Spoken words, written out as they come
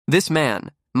This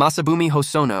man, Masabumi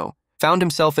Hosono, found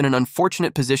himself in an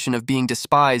unfortunate position of being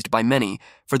despised by many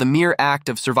for the mere act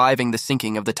of surviving the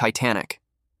sinking of the Titanic.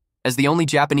 As the only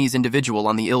Japanese individual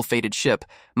on the ill-fated ship,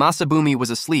 Masabumi was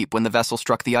asleep when the vessel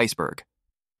struck the iceberg.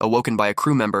 Awoken by a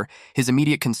crew member, his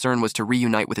immediate concern was to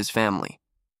reunite with his family.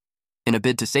 In a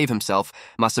bid to save himself,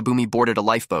 Masabumi boarded a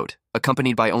lifeboat,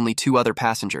 accompanied by only 2 other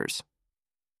passengers.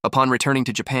 Upon returning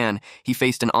to Japan, he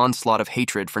faced an onslaught of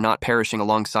hatred for not perishing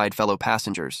alongside fellow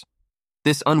passengers.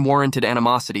 This unwarranted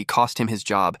animosity cost him his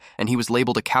job, and he was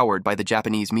labeled a coward by the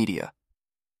Japanese media.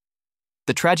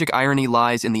 The tragic irony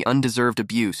lies in the undeserved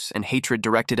abuse and hatred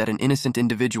directed at an innocent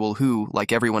individual who,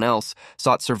 like everyone else,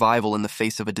 sought survival in the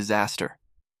face of a disaster.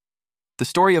 The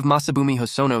story of Masabumi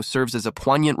Hosono serves as a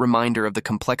poignant reminder of the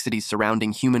complexities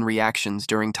surrounding human reactions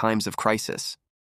during times of crisis.